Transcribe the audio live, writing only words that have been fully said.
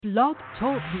Blog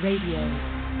Talk Radio.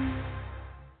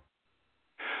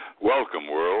 Welcome,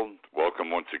 world. Welcome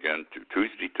once again to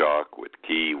Tuesday Talk with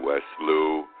Key West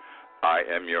Lou. I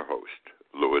am your host,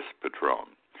 Louis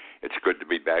Patrone. It's good to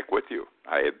be back with you.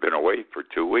 I have been away for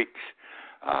 2 weeks.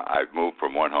 I've moved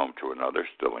from one home to another,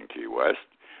 still in Key West.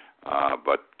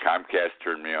 But Comcast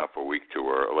turned me off a week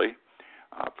too early.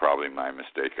 Probably my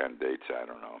mistake on dates, I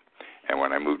don't know. And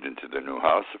when I moved into the new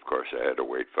house, of course, I had to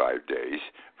wait 5 days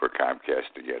for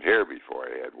Comcast to get here before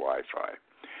I had Wi-Fi.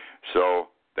 So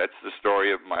that's the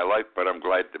story of my life, but I'm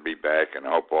glad to be back, and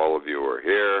I hope all of you are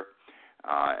here.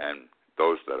 And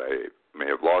those that I may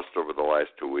have lost over the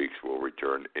last 2 weeks will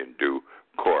return in due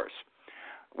course.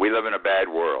 We live in a bad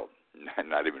world,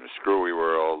 not even a screwy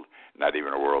world, not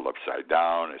even a world upside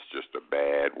down. It's just a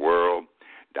bad world.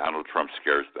 Donald Trump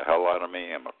scares the hell out of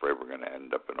me. I'm afraid we're going to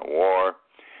end up in a war.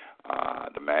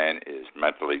 The man is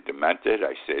mentally demented.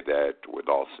 I say that with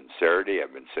all sincerity.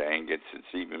 I've been saying it since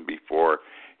even before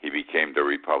he became the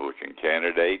Republican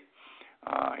candidate.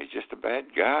 He's just a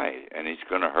bad guy, and he's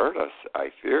going to hurt us.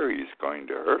 I fear he's going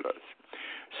to hurt us.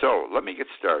 So let me get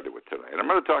started with tonight. I'm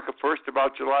going to talk first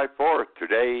about July 4th.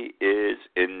 Today is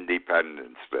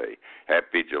Independence Day.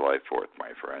 Happy July 4th,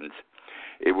 my friends.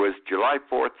 It was July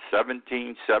 4th,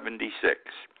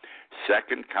 1776.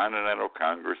 Second Continental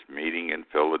Congress meeting in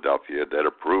Philadelphia that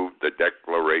approved the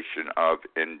Declaration of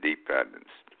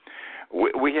Independence.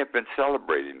 We have been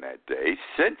celebrating that day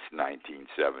since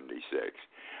 1976.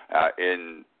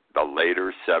 In the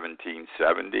later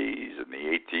 1770s and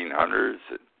the 1800s,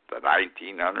 the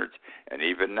 1900s, and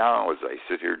even now as I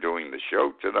sit here doing the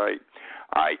show tonight,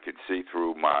 I can see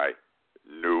through my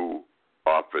new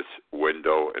office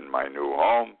window in my new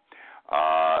home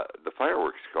the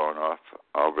fireworks going off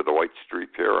over the White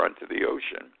Street Pier onto the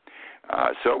ocean.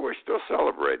 So we're still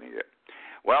celebrating it.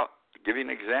 Well, to give you an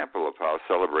example of how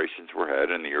celebrations were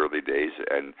had in the early days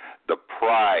and the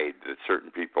pride that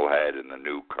certain people had in the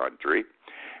new country,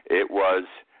 it was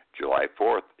July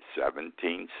 4th,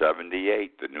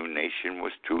 1778. The new nation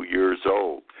was 2 years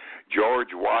old.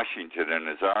 George Washington and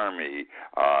his army,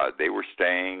 they were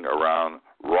staying around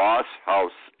Ross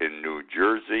House in New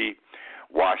Jersey.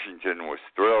 Washington was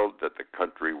thrilled that the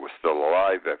country was still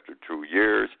alive after 2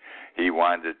 years. He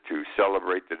wanted to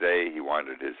celebrate the day. He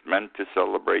wanted his men to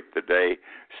celebrate the day.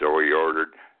 So he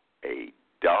ordered a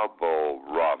double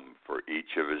rum for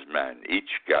each of his men.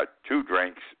 Each got 2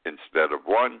 drinks instead of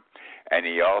 1. And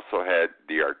he also had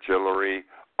the artillery,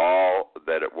 all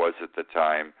that it was at the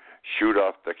time, shoot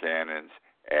off the cannons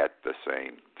at the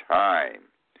same time.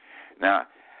 Now,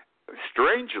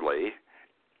 strangely,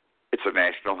 it's a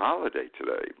national holiday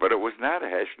today, but it was not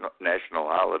a national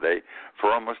holiday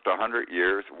for almost 100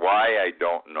 years. Why, I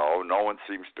don't know. No one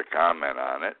seems to comment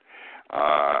on it.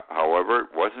 However,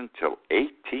 it wasn't until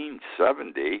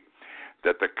 1870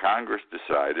 that the Congress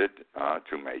decided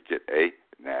to make it a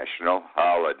national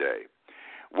holiday,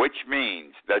 which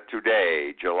means that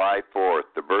today, July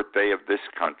 4th, the birthday of this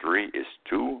country is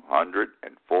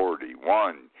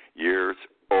 241 years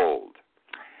old.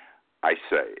 I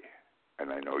say,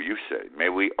 and I know you say, may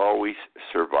we always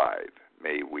survive.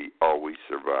 May we always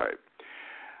survive.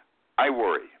 I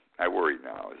worry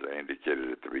now, as I indicated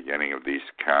at the beginning of these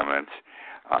comments.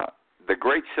 The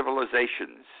great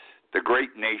civilizations, the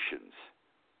great nations,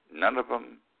 none of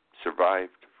them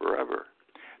survived forever.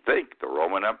 Think, the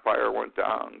Roman Empire went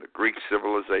down, the Greek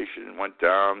civilization went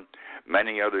down,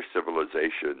 many other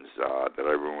civilizations that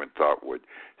everyone thought would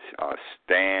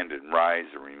stand and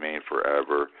rise and remain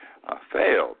forever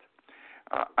failed.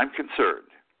 I'm concerned,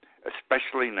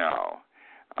 especially now.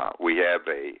 We have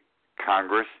a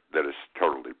Congress that is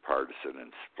totally partisan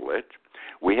and split.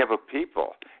 We have a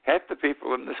people. Half the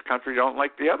people in this country don't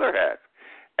like the other half.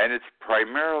 And it's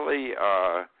primarily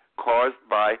caused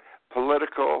by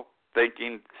political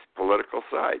thinking, political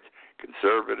sides,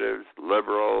 conservatives,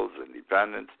 liberals,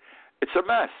 independents. It's a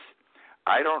mess.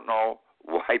 I don't know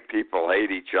why people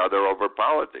hate each other over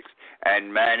politics,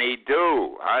 and many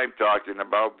do. I'm talking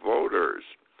about voters.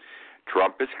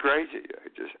 Trump is crazy.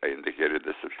 I indicated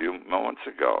this a few moments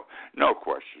ago. No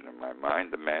question in my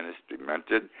mind. The man is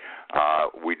demented.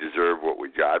 We deserve what we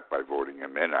got by voting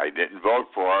him in. I didn't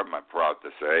vote for him, I'm proud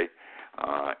to say.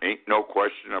 Ain't no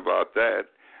question about that.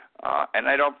 And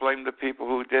I don't blame the people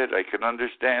who did. I can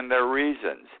understand their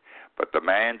reasons. But the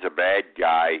man's a bad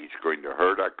guy. He's going to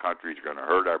hurt our country. He's going to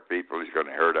hurt our people. He's going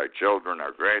to hurt our children,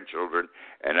 our grandchildren,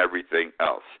 and everything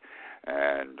else.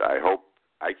 And I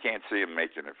can't see him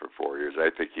making it for 4 years. I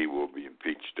think he will be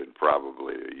impeached in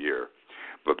probably a year.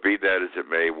 But be that as it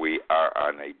may, we are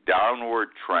on a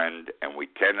downward trend, and we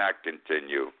cannot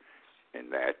continue in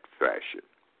that fashion.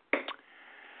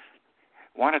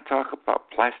 I want to talk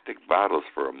about plastic bottles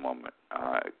for a moment.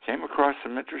 Came across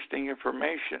some interesting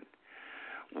information.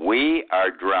 We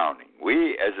are drowning.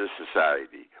 We as a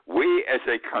society, we as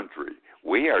a country,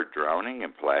 we are drowning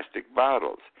in plastic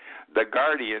bottles. The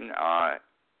Guardian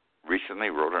recently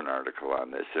wrote an article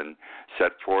on this and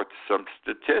set forth some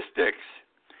statistics.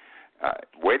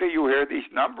 Wait till you hear these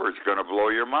numbers, going to blow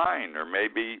your mind. Or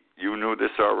maybe you knew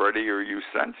this already or you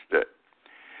sensed it.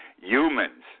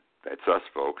 Humans, that's us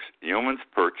folks, humans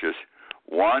purchase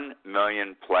 1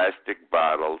 million plastic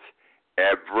bottles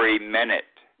every minute.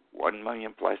 1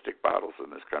 million plastic bottles in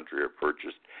this country are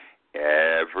purchased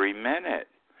every minute.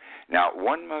 Now,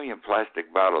 1 million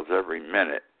plastic bottles every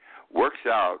minute works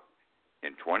out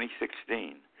in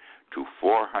 2016 to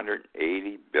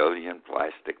 480 billion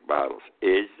plastic bottles.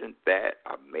 Isn't that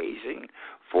amazing?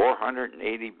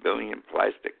 480 billion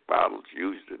plastic bottles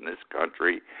used in this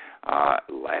country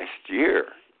last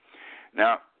year.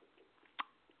 Now,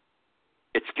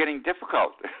 it's getting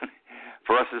difficult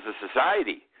for us as a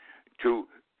society to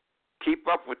keep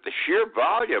up with the sheer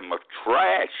volume of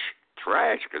trash,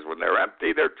 because when they're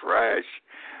empty, they're trash,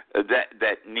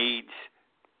 that needs,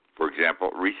 for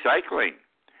example, recycling.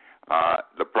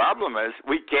 The problem is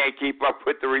we can't keep up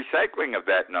with the recycling of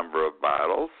that number of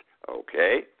bottles,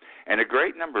 okay? And a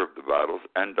great number of the bottles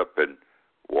end up in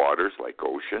waters like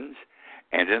oceans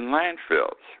and in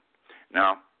landfills.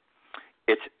 Now,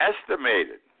 it's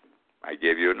estimated, I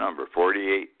gave you a number,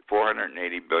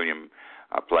 480 billion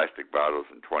plastic bottles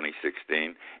in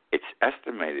 2016. It's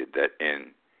estimated that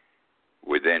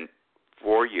within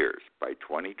 4 years, by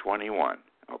 2021,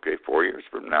 okay, 4 years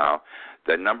from now,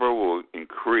 the number will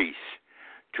increase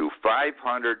to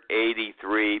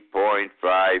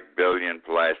 583.5 billion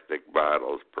plastic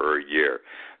bottles per year.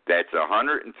 That's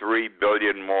 103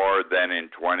 billion more than in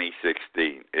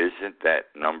 2016. Isn't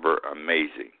that number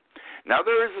amazing? Now,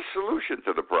 there is a solution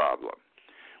to the problem.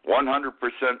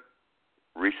 100%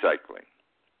 recycling.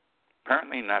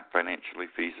 Apparently not financially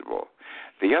feasible.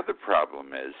 The other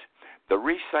problem is the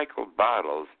recycled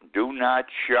bottles do not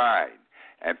shine.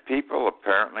 And people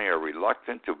apparently are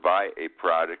reluctant to buy a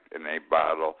product in a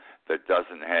bottle that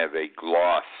doesn't have a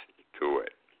gloss to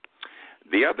it.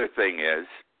 The other thing is,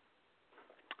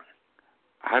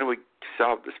 how do we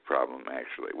solve this problem,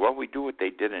 actually? Well, we do what they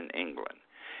did in England.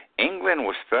 England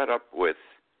was fed up with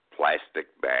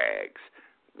plastic bags.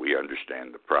 We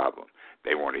understand the problem.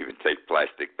 They won't even take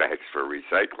plastic bags for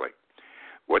recycling.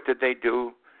 What did they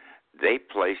do? They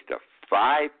placed a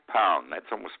 5-pound,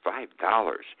 that's almost $5.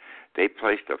 They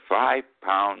placed a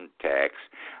 5-pound tax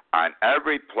on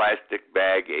every plastic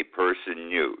bag a person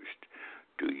used.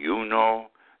 Do you know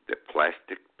that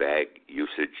plastic bag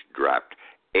usage dropped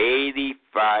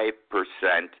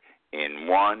 85% in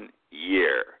 1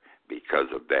 year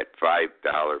because of that $5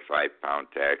 5-pound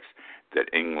tax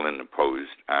that England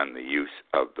imposed on the use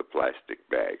of the plastic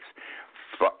bags?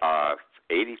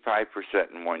 85%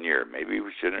 in 1 year. Maybe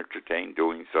we should entertain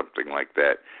doing something like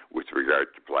that with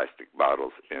regard to plastic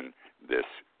bottles in this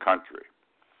country.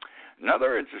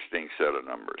 Another interesting set of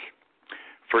numbers.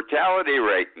 Fertility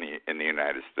rate in the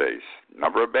United States,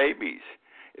 number of babies,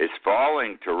 is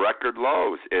falling to record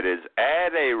lows. It is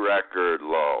at a record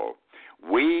low.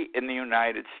 We in the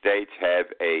United States have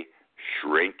a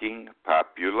shrinking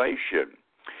population.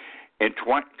 In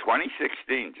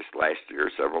 2016, just last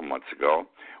year, several months ago,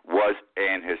 was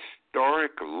an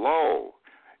historic low.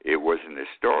 It was an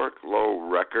historic low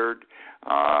record.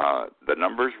 The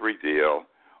numbers reveal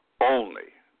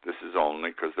this is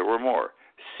only because there were more,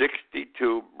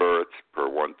 62 births per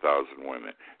 1,000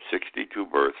 women. 62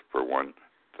 births per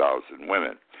 1,000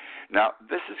 women. Now,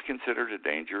 this is considered a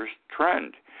dangerous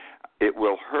trend. It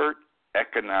will hurt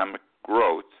economic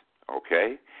growth,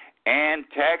 okay, and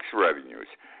tax revenues.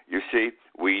 You see,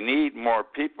 we need more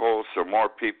people, so more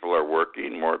people are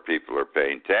working, more people are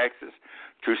paying taxes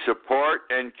to support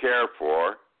and care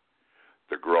for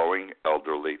the growing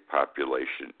elderly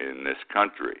population in this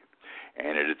country.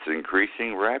 And it's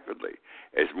increasing rapidly.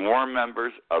 As more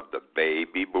members of the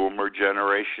baby boomer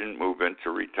generation move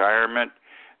into retirement,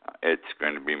 it's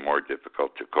going to be more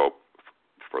difficult to cope,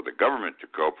 for the government to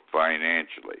cope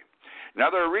financially. Now,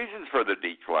 there are reasons for the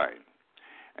decline.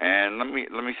 And let me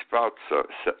spout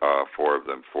 4 of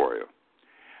them for you.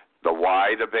 The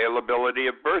wide availability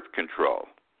of birth control.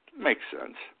 Makes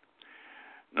sense.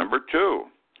 Number 2,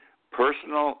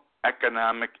 personal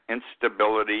economic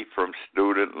instability from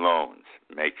student loans.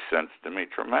 Makes sense to me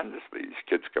tremendously. These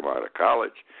kids come out of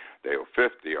college, they owe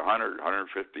 $50,000, $100,000,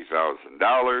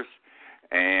 $150,000,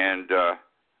 and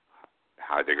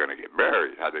how are they going to get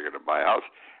married? How are they going to buy a house?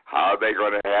 How are they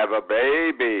going to have a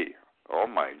baby? Oh,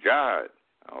 my God.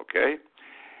 Okay.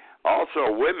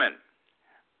 Also, women,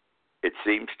 it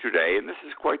seems today, and this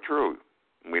is quite true,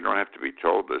 we don't have to be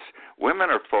told this, women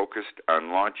are focused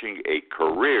on launching a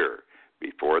career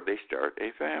before they start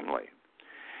a family.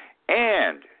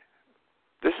 And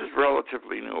this is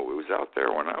relatively new. It was out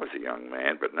there when I was a young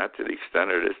man, but not to the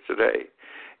extent it is today.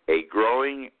 A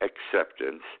growing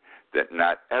acceptance that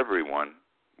not everyone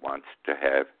wants to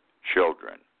have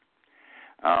children.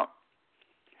 A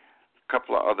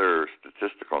couple of other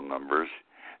statistical numbers.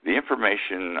 The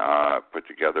information put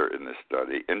together in this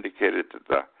study indicated that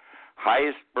the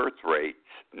highest birth rates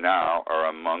now are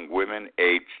among women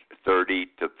aged 30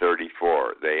 to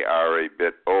 34. They are a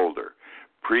bit older.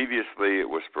 Previously, it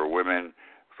was for women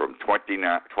from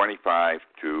 25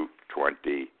 to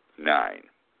 29.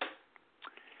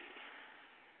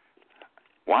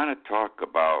 Want to talk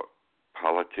about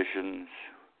politicians?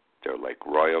 They're like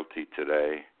royalty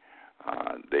today.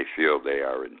 They feel they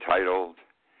are entitled.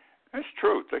 That's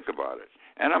true. Think about it.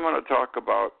 And I'm going to talk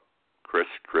about Chris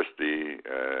Christie,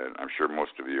 and I'm sure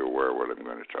most of you are aware of what I'm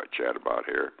going to chat about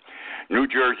here. New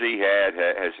Jersey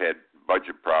has had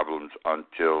budget problems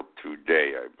until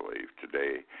today, I believe.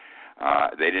 Today,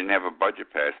 they didn't have a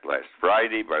budget passed last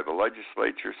Friday by the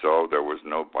legislature, so there was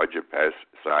no budget pass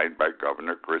signed by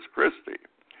Governor Chris Christie.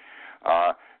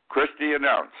 Christie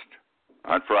announced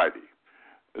on Friday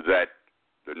that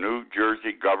the New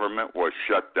Jersey government was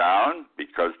shut down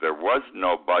because there was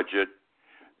no budget.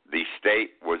 The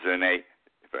state was in a,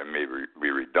 if I may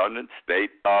be redundant, state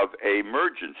of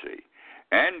emergency.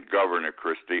 And Governor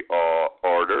Christie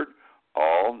ordered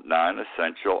all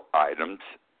non-essential items,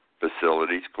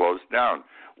 facilities closed down,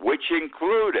 which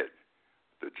included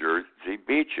the Jersey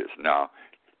beaches. Now,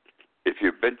 if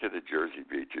you've been to the Jersey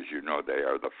beaches, you know they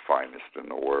are the finest in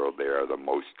the world. They are the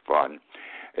most fun.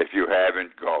 If you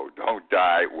haven't, go. Don't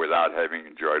die without having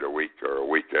enjoyed a week or a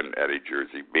weekend at a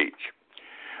Jersey beach.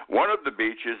 One of the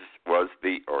beaches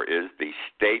is the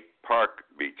State Park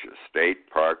beaches. State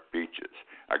Park beaches.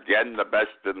 Again, the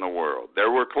best in the world. They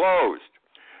were closed.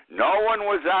 No one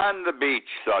was on the beach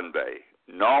Sunday.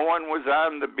 No one was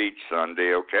on the beach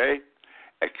Sunday, okay?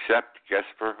 Except, guess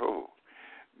for who?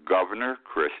 Governor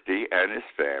Christie and his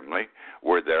family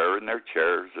were there in their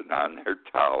chairs and on their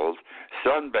towels,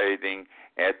 sunbathing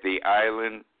at the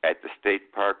island at the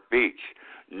State Park beach.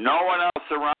 No one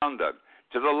else around them.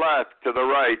 To the left, to the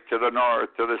right, to the north,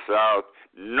 to the south.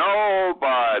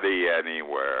 Nobody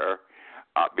anywhere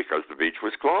because the beach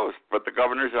was closed. But the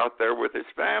governor's out there with his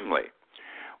family.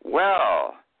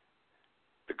 Well,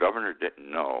 the governor didn't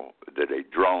know that a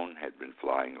drone had been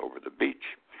flying over the beach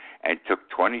and took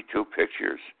 22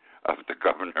 pictures of the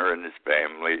governor and his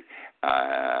family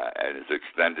and his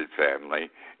extended family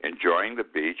enjoying the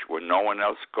beach when no one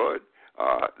else could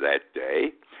that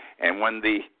day. And when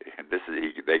they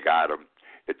got him,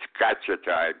 it's gotcha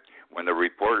time. When the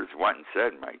reporters went and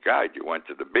said, "My God, you went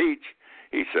to the beach,"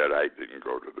 he said, "I didn't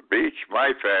go to the beach.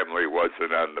 My family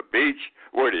wasn't on the beach.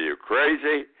 What are you,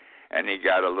 crazy?" And he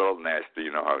got a little nasty.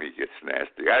 You know how he gets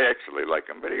nasty. I actually like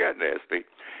him, but he got nasty.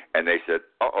 And they said,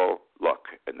 "Uh-oh, look."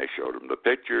 And they showed him the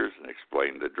pictures and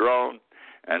explained the drone.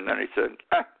 And then he said,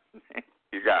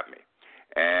 "You got me."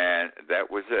 And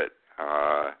that was it.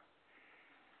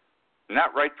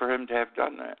 Not right for him to have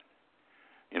done that.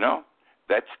 You know,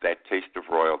 that's that taste of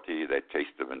royalty, that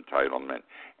taste of entitlement.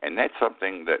 And that's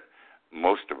something that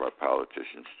most of our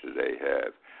politicians today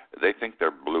have. They think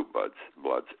they're bloods,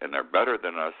 and they're better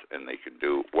than us, and they can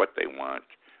do what they want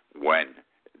when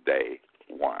they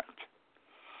want.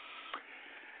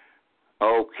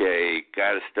 Okay,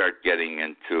 got to start getting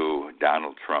into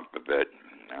Donald Trump a bit.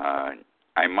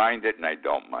 I mind it and I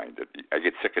don't mind it. I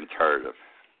get sick and tired of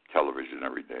television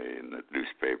every day and the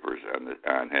newspapers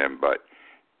on him, but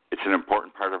it's an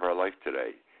important part of our life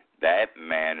today. That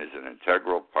man is an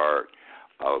integral part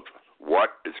of what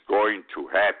is going to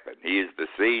happen. He is the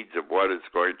seeds of what is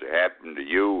going to happen to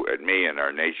you and me and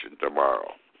our nation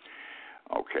tomorrow.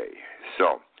 Okay,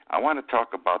 so I want to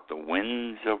talk about the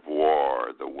winds of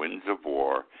war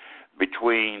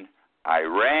between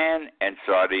Iran and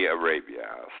Saudi Arabia.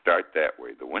 I'll start that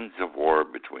way. The winds of war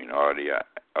between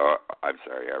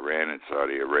Iran and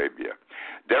Saudi Arabia.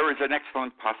 There is an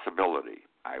excellent possibility,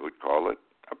 I would call it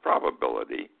a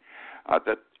probability,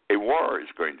 that a war is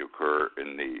going to occur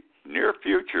in the near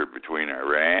future between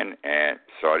Iran and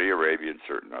Saudi Arabia and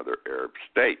certain other Arab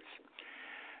states.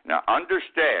 Now,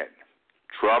 understand,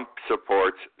 Trump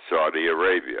supports Saudi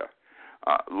Arabia.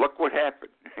 Look what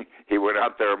happened. He went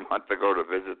out there a month ago to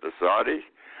visit the Saudis.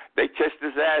 They kissed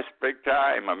his ass big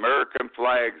time. American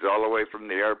flags all the way from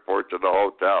the airport to the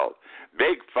hotel.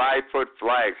 Big 5-foot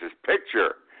flags. His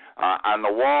picture on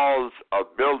the walls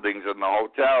of buildings in the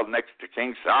hotel next to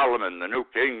King Solomon, the new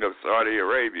king of Saudi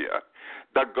Arabia.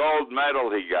 The gold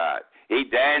medal he got. He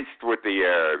danced with the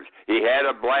Arabs. He had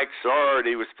a black sword.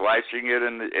 He was flashing it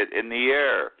in the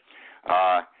air.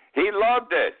 He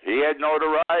loved it. He had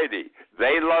notoriety.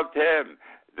 They loved him.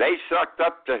 They sucked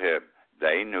up to him.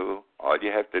 They knew all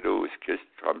you have to do is kiss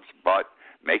Trump's butt,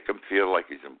 make him feel like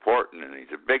he's important and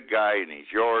he's a big guy and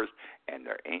he's yours. And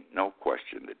there ain't no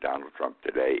question that Donald Trump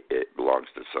today, it belongs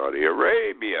to Saudi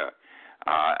Arabia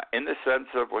in the sense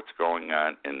of what's going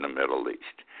on in the Middle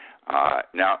East.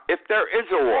 Now, if there is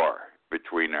a war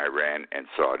between Iran and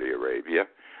Saudi Arabia,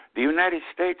 the United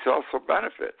States also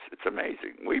benefits. It's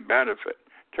amazing. We benefit,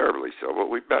 terribly so, but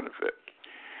we benefit.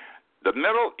 The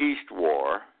Middle East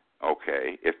war,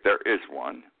 okay, if there is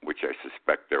one, which I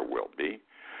suspect there will be,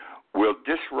 will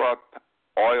disrupt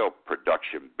oil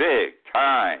production big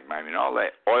time. I mean, all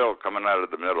that oil coming out of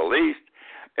the Middle East,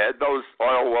 and those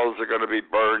oil wells are going to be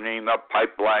burning, the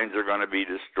pipelines are going to be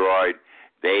destroyed.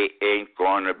 They ain't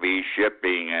going to be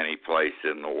shipping any place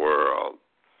in the world.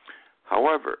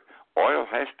 However, oil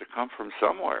has to come from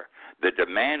somewhere. The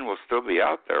demand will still be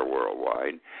out there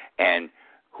worldwide, and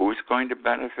who's going to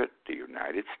benefit? The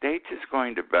United States is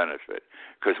going to benefit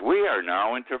because we are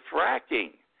now into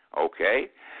fracking,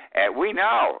 okay? And we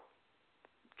now,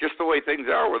 just the way things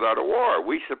are without a war,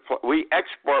 we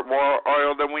export more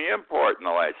oil than we import in the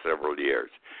last several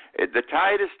years. The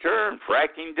tide has turned.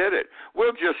 Fracking did it.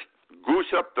 We'll just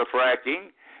goose up the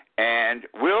fracking, and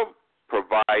we'll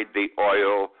provide the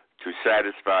oil to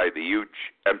satisfy the huge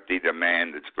empty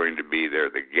demand that's going to be there,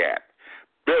 the gap.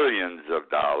 Billions of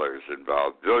dollars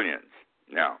involved, billions.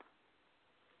 Now,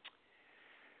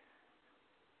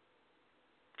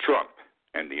 Trump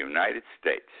and the United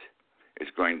States is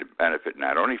going to benefit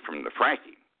not only from the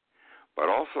fracking, but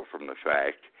also from the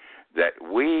fact that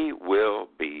we will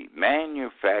be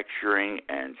manufacturing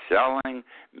and selling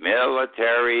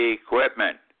military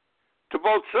equipment to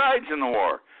both sides in the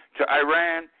war, to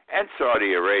Iran and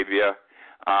Saudi Arabia,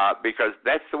 because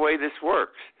that's the way this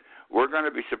works. We're going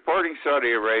to be supporting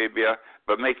Saudi Arabia,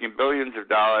 but making billions of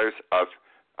dollars of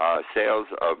sales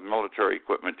of military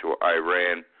equipment to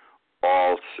Iran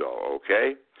also,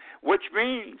 okay? Which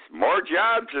means more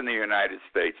jobs in the United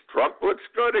States. Trump looks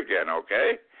good again,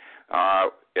 okay?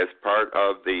 As part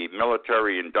of the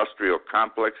military-industrial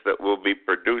complex that will be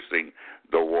producing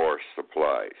the war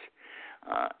supplies.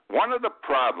 One of the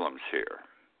problems here,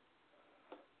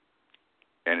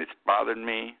 and it's bothered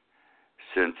me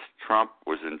since Trump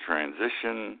was in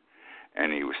transition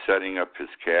and he was setting up his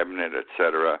cabinet,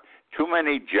 etc., too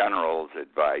many generals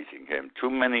advising him, too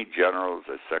many generals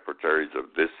as secretaries of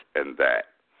this and that.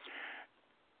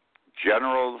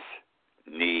 Generals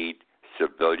need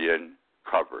civilian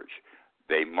coverage.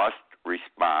 They must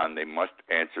respond. They must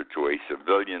answer to a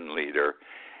civilian leader.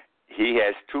 He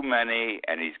has too many,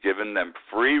 and he's given them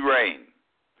free rein.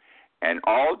 And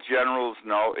all generals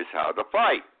know is how to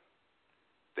fight.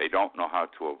 They don't know how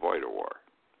to avoid a war.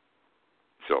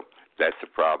 So that's a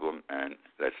problem, and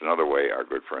that's another way our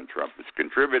good friend Trump is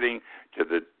contributing to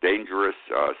the dangerous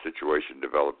situation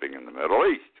developing in the Middle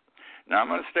East. Now, I'm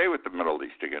going to stay with the Middle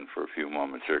East again for a few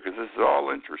moments here because this is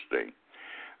all interesting.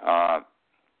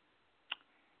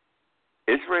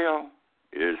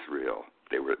 Israel,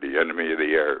 they were the enemy of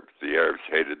the Arabs. The Arabs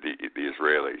hated the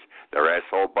Israelis. They're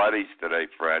asshole buddies today,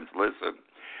 friends. Listen,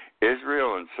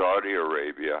 Israel and Saudi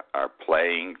Arabia are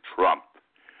playing Trump.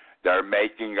 They're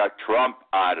making a Trump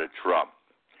out of Trump.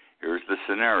 Here's the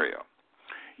scenario.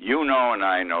 You know and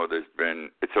I know it's an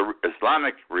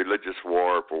Islamic religious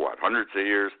war for what, hundreds of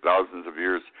years, thousands of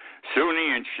years,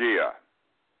 Sunni and Shia,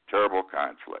 terrible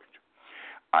conflict.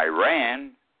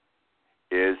 Iran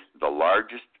is the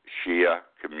largest Shia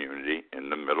community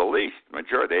in the Middle East.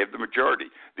 They have the majority.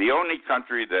 The only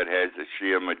country that has a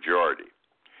Shia majority.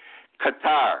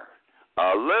 Qatar,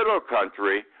 a little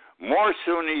country, more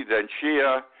Sunni than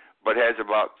Shia, but has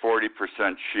about 40%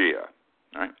 Shia.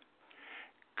 Right?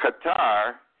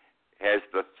 Qatar has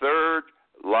the third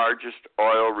largest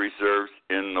oil reserves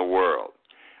in the world.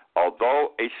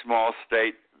 Although a small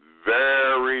state,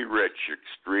 very rich,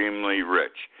 extremely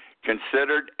rich,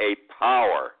 considered a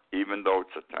power, even though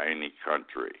it's a tiny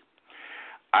country.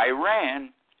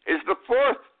 Iran has the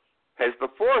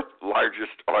fourth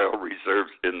largest oil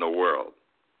reserves in the world.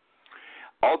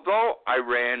 Although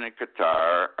Iran and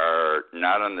Qatar are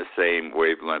not on the same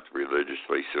wavelength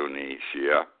religiously, Sunni,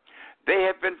 Shia, they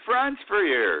have been friends for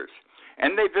years,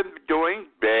 and they've been doing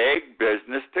big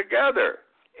business together.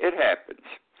 It happens,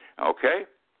 okay?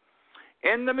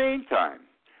 In the meantime,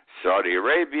 Saudi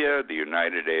Arabia, the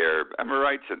United Arab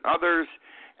Emirates, and others,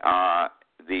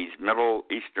 these Middle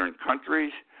Eastern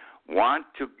countries want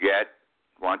to get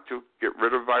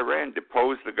rid of Iran,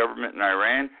 depose the government in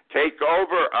Iran, take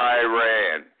over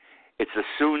Iran. It's a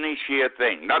Sunni Shia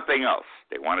thing, nothing else.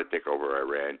 They want to take over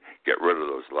Iran, get rid of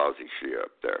those lousy Shia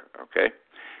up there, okay?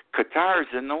 Qatar's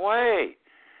in the way.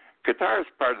 Qatar is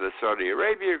part of the Saudi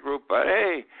Arabia group, but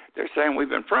hey, they're saying we've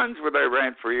been friends with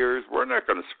Iran for years. We're not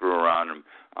going to screw around and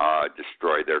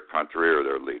destroy their country or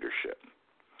their leadership.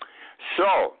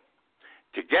 So,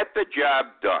 to get the job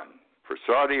done, for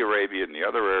Saudi Arabia and the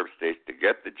other Arab states to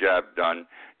get the job done,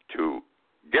 to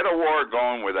get a war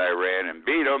going with Iran and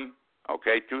beat them,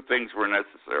 okay, two things were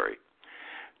necessary.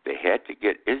 They had to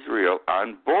get Israel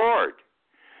on board.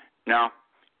 Now,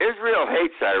 Israel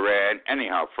hates Iran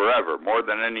anyhow forever, more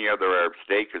than any other Arab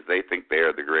state, because they think they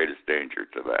are the greatest danger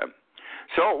to them.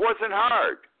 So it wasn't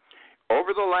hard.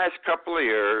 Over the last couple of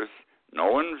years,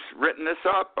 no one's written this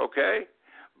up, okay?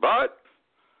 But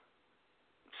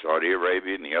Saudi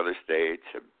Arabia and the other states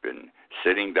have been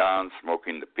sitting down,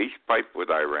 smoking the peace pipe with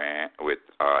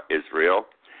Israel,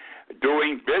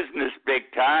 doing business big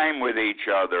time with each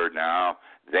other now.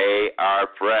 They are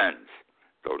friends,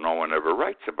 though no one ever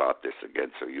writes about this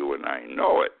again, so you and I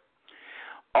know it.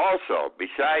 Also,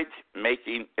 besides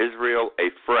making Israel a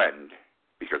friend,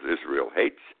 because Israel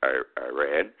hates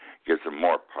Iran, gives them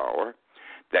more power,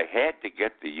 they had to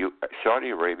get Saudi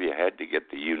Arabia had to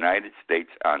get the United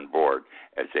States on board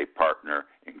as a partner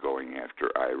in going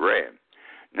after Iran.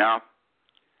 Now,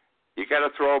 you got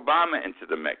to throw Obama into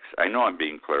the mix. I know I'm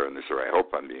being clear on this, or I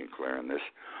hope I'm being clear on this.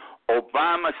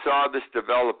 Obama saw this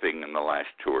developing in the last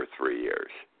 2 or 3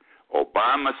 years.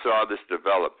 Obama saw this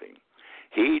developing.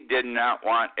 He did not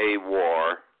want a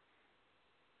war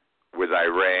with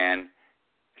Iran,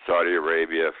 Saudi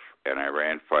Arabia, and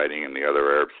Iran fighting in the other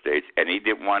Arab states, and he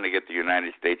didn't want to get the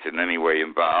United States in any way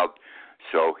involved.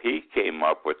 So he came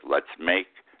up with, let's make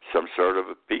some sort of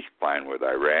a peace plan with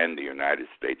Iran, the United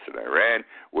States and Iran,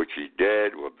 which he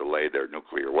did. Will delay their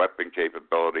nuclear weapon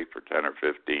capability for 10 or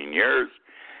 15 years.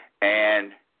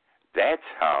 And that's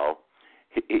how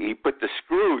he put the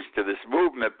screws to this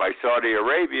movement by Saudi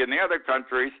Arabia and the other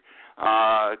countries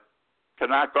to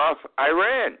knock off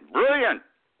Iran. Brilliant.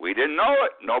 We didn't know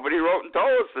it. Nobody wrote and told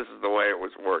us this is the way it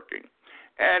was working.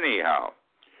 Anyhow,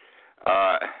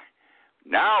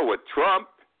 now with Trump,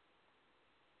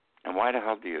 and why the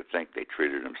hell do you think they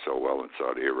treated him so well in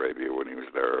Saudi Arabia when he was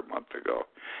there a month ago?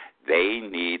 They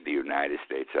need the United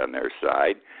States on their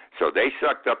side, so they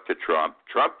sucked up to Trump.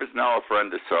 Trump is now a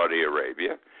friend of Saudi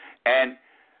Arabia, and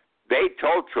they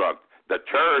told Trump the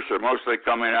terrorists are mostly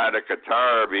coming out of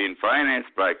Qatar, being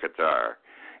financed by Qatar.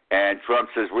 And Trump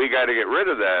says, we got to get rid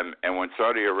of them. And when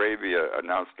Saudi Arabia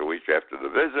announced a week after the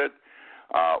visit,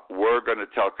 we're going to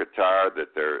tell Qatar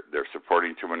that they're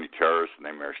supporting too many terrorists and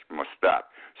they must stop.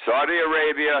 Saudi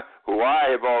Arabia, who I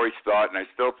have always thought, and I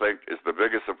still think, is the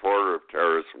biggest supporter of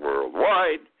terrorists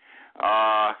worldwide,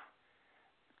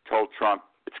 told Trump,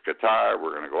 it's Qatar,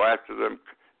 we're going to go after them.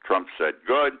 Trump said,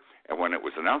 good. And when it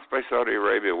was announced by Saudi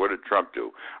Arabia, what did Trump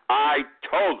do? I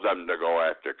told them to go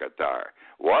after Qatar.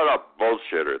 What a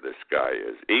bullshitter this guy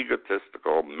is.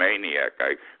 Egotistical maniac.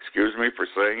 Excuse me for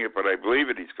saying it, but I believe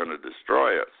it. He's going to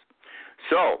destroy us.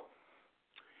 So,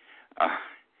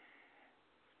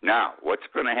 now, what's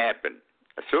going to happen?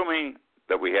 Assuming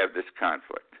that we have this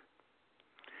conflict,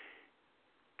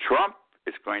 Trump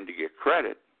is going to get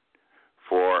credit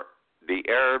for the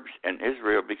Arabs and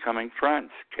Israel becoming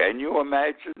friends. Can you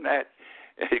imagine that?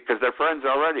 Because they're friends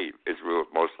already, Israel,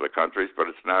 most of the countries, but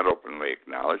it's not openly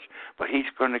acknowledged. But he's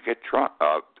going to get Trump,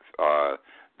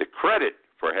 the credit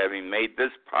for having made this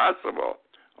possible,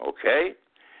 okay?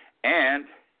 And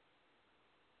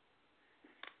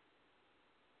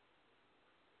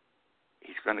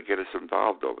he's going to get us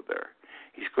involved over there.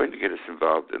 He's going to get us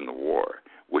involved in the war,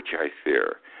 which I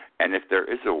fear. And if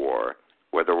there is a war,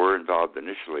 whether we're involved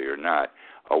initially or not,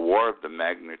 a war of the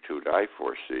magnitude I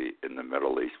foresee in the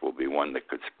Middle East will be one that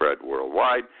could spread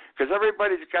worldwide because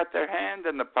everybody's got their hand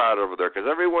in the pot over there because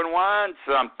everyone wants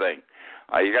something.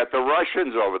 You got the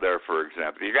Russians over there, for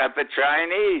example. You got the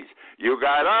Chinese. You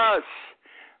got us.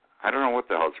 I don't know what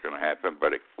the hell's going to happen,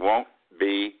 but it won't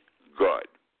be good.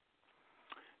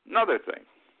 Another thing,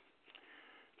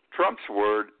 Trump's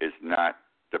word is not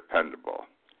dependable.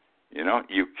 You know,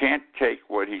 you can't take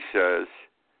what he says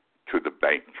to the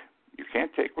bank. You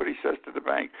can't take what he says to the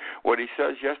bank. What he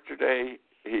says yesterday,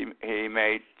 he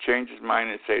may change his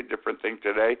mind and say a different thing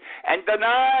today and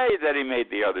deny that he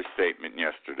made the other statement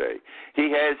yesterday.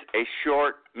 He has a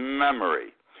short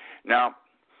memory. Now,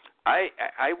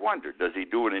 I wonder, does he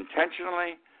do it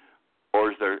intentionally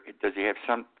or does he have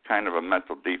some kind of a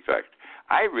mental defect?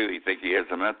 I really think he has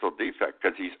a mental defect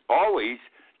because he's always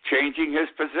changing his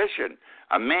position.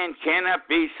 A man cannot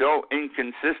be so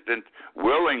inconsistent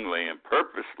willingly and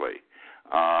purposely.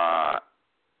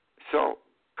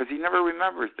 Because he never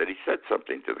remembers that he said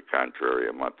something to the contrary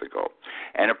a month ago.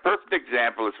 And a perfect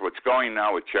example is what's going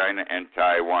now with China and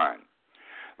Taiwan.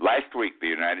 Last week, the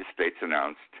United States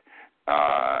announced,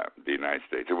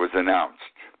 it was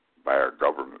announced by our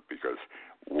government because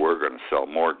we're going to sell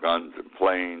more guns and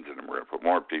planes and we're going to put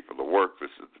more people to work.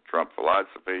 This is the Trump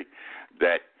philosophy,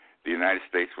 that the United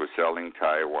States was selling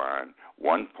Taiwan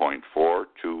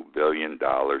 $1.42 billion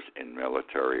in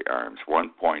military arms.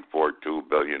 $1.42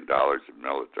 billion in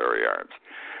military arms.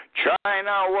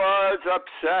 China was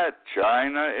upset.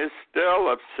 China is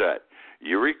still upset.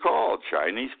 You recall,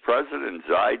 Chinese President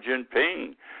Xi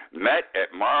Jinping met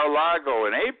at Mar-a-Lago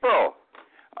in April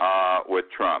with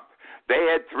Trump. They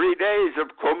had 3 days of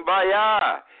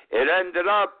kumbaya. It ended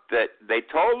up that they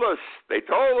told us,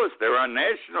 they're on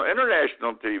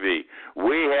international TV,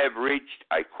 we have reached,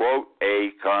 I quote,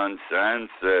 a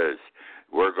consensus.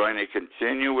 We're going to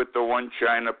continue with the one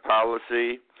China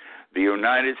policy. The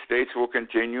United States will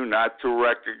continue not to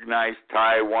recognize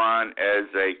Taiwan as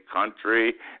a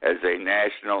country, as a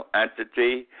national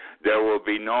entity. There will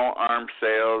be no arms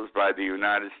sales by the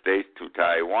United States to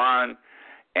Taiwan.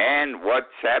 And what's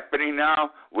happening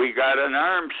now? We got an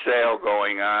arms sale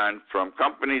going on from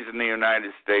companies in the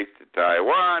United States to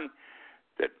Taiwan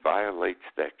that violates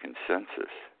that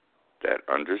consensus, that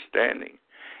understanding.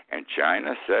 And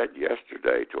China said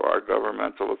yesterday to our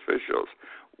governmental officials,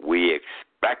 we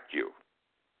expect you,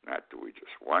 not do we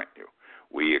just want you,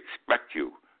 we expect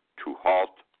you to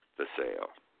halt the sale.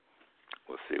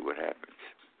 We'll see what happens.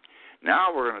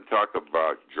 Now we're going to talk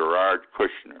about Jared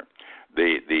Kushner,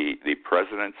 the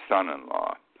president's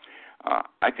son-in-law.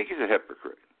 I think he's a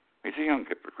hypocrite. He's a young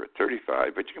hypocrite,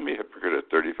 35, but you can be a hypocrite at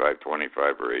 35,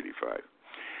 25, or 85.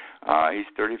 He's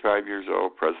 35 years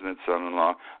old, president's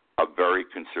son-in-law, a very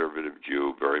conservative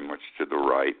Jew, very much to the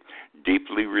right,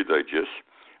 deeply religious.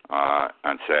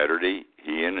 On Saturday,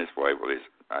 he and his wife,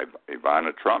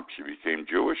 Ivana Trump, she became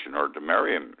Jewish in order to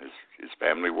marry him. His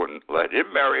family wouldn't let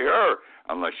him marry her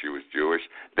unless she was Jewish.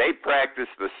 They practice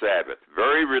the Sabbath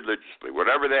very religiously.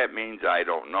 Whatever that means, I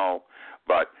don't know,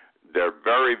 but they're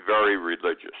very, very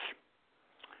religious.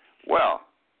 Well,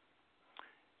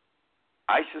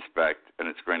 I suspect, and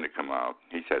it's going to come out,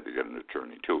 he's had to get an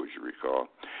attorney too, as you recall,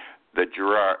 that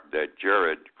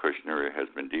Jared Kushner has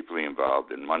been deeply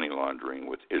involved in money laundering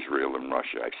with Israel and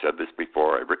Russia. I've said this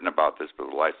before. I've written about this for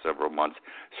the last several months.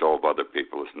 So have other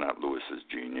people. It's not Lewis's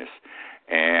genius.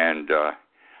 And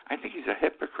I think he's a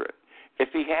hypocrite. If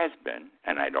he has been,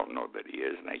 and I don't know that he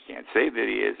is, and I can't say that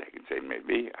he is. I can say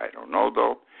maybe. I don't know,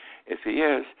 though. If he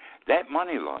is, that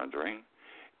money laundering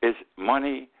is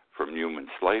money from human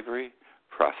slavery,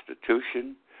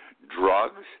 prostitution,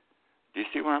 drugs. Do you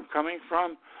see where I'm coming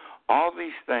from? All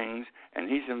these things, and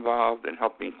he's involved in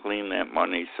helping clean that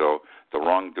money so the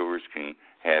wrongdoers can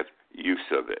have use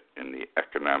of it in the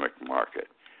economic market.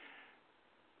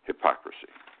 Hypocrisy.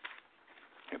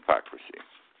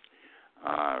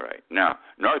 All right. Now,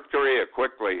 North Korea,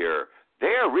 quickly here.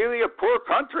 They are really a poor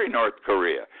country, North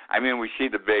Korea. I mean, we see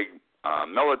the big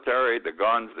military, the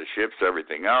guns, the ships,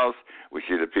 everything else. We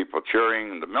see the people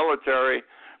cheering the military.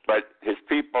 But his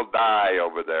people die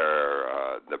over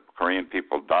there. The Korean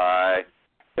people die.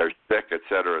 They're sick, et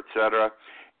cetera, et cetera.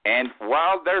 And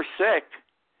while they're sick,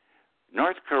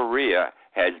 North Korea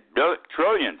has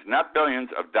trillions, not billions,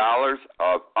 of dollars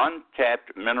of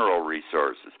untapped mineral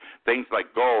resources. Things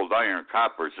like gold, iron,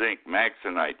 copper, zinc,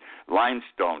 maxonite,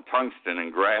 limestone, tungsten,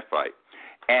 and graphite.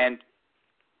 And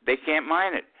they can't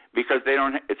mine it because they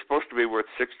don't. It's supposed to be worth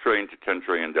 $6 trillion to $10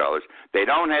 trillion. They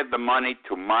don't have the money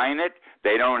to mine it.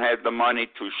 They don't have the money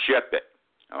to ship it,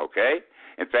 okay?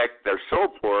 In fact, they're so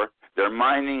poor, their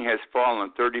mining has fallen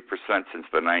 30% since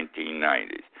the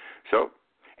 1990s. So,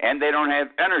 and they don't have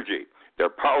energy. Their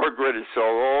power grid is so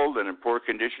old and in poor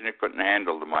condition it couldn't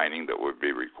handle the mining that would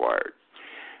be required.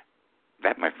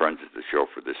 That, my friends, is the show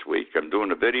for this week. I'm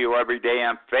doing a video every day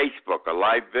on Facebook, a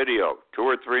live video, 2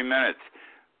 or 3 minutes.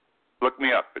 Look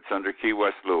me up. It's under Key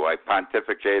West Lou. I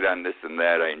pontificate on this and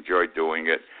that. I enjoy doing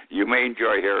it. You may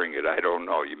enjoy hearing it. I don't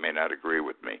know. You may not agree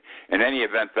with me. In any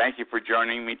event, thank you for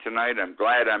joining me tonight. I'm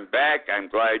glad I'm back. I'm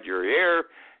glad you're here.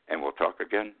 And we'll talk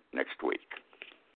again next week.